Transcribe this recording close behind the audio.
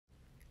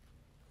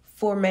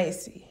For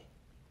Macy,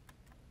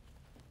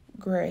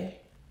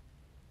 gray.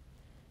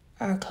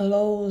 I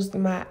closed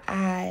my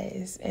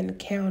eyes and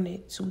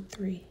counted to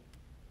 3.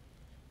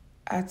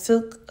 I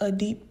took a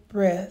deep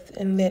breath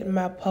and let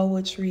my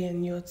poetry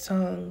and your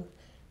tongue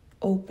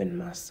open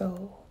my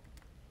soul.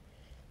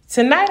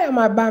 Tonight I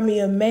might buy me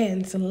a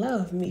man to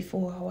love me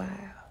for a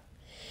while.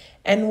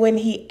 And when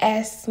he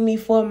asks me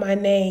for my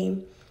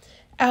name,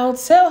 I'll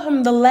tell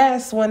him the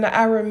last one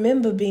I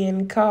remember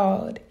being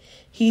called.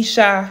 He's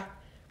shy,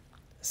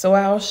 so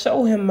I'll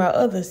show him my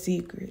other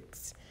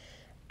secrets.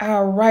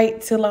 I'll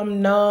write till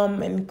I'm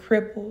numb and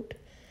crippled.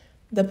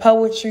 The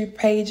poetry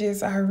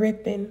pages are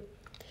ripping.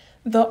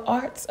 The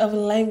arts of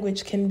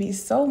language can be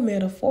so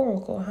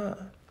metaphorical, huh?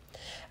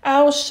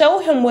 I'll show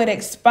him what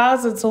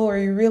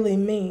expository really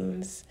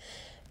means.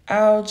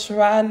 I'll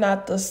try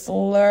not to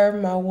slur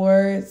my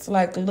words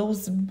like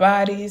loose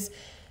bodies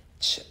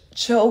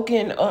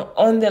choking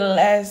on the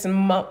last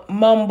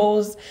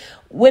mumbles.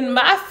 When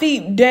my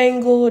feet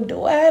dangle,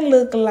 do I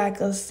look like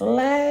a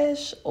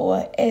slash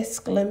or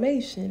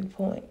exclamation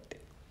point?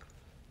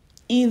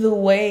 Either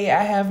way,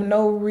 I have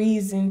no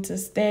reason to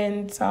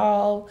stand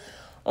tall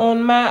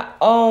on my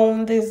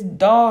own. This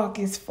dog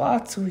is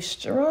far too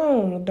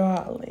strong,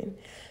 darling.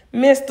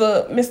 Sir,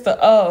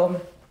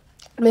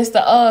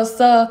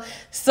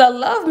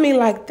 love me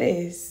like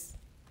this.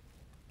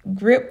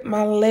 Grip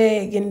my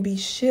leg and be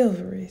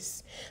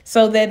chivalrous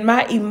so that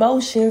my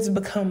emotions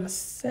become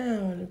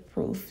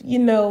soundproof. You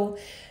know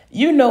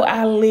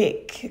I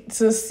lick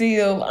to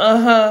seal,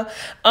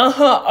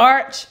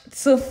 arch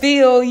to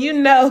feel,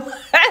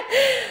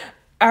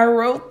 I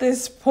wrote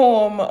this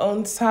poem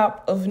on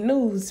top of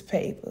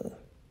newspaper.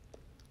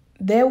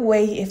 That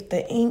way, if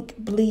the ink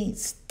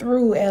bleeds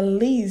through, at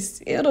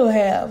least it'll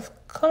have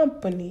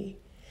company.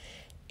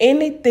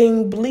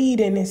 Anything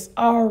bleeding is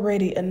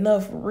already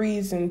enough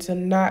reason to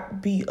not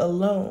be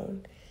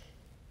alone.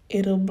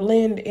 It'll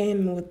blend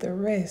in with the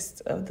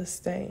rest of the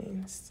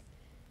stains.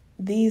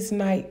 These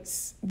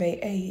nights, they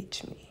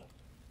age me.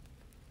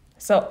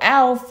 So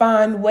I'll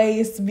find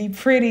ways to be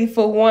pretty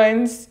for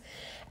once.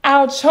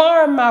 I'll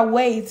charm my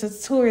way to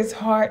tourist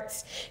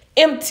hearts,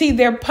 empty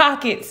their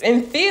pockets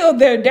and fill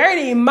their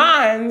dirty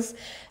minds.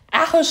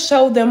 I'll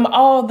show them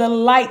all the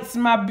lights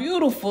my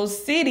beautiful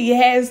city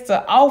has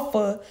to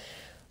offer.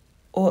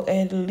 Or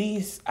at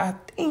least I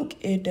think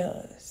it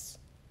does.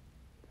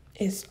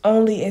 It's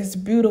only as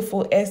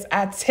beautiful as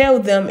I tell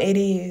them it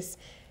is.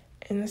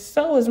 And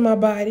so is my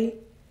body.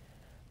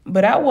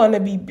 But I want to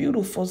be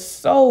beautiful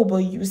sober,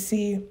 you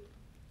see.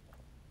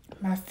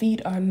 My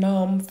feet are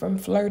numb from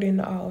flirting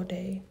all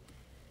day.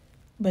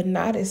 But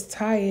not as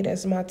tired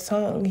as my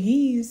tongue.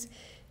 He's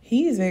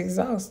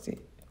exhausted.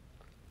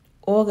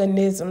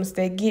 Organisms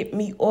that get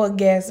me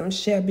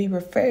orgasms shall be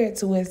referred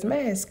to as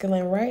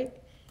masculine, right?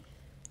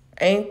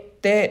 Ain't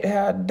that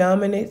how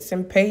dominance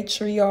and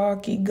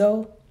patriarchy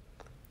go?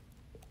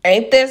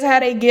 Ain't that how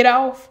they get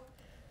off?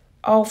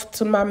 Off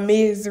to my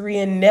misery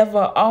and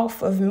never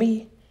off of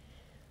me.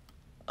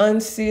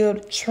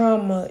 Unsealed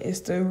trauma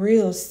is the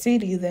real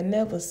city that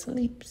never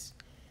sleeps,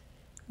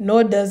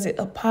 nor does it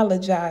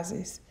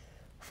apologizes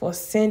for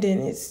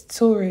sending its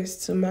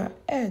tourists to my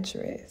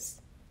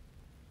address.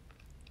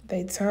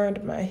 They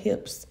turned my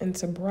hips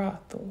into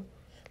brothel,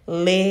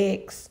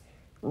 legs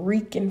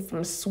reeking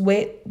from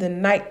sweat, the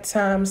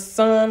nighttime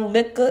sun,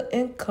 liquor,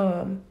 and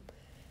cum.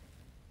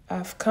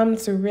 I've come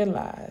to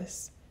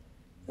realize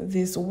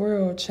this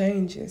world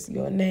changes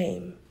your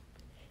name,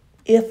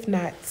 if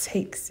not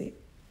takes it.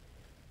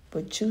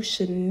 But you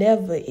should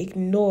never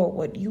ignore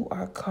what you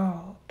are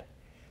called,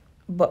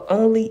 but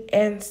only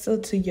answer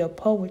to your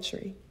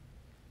poetry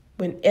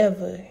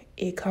whenever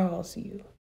it calls you.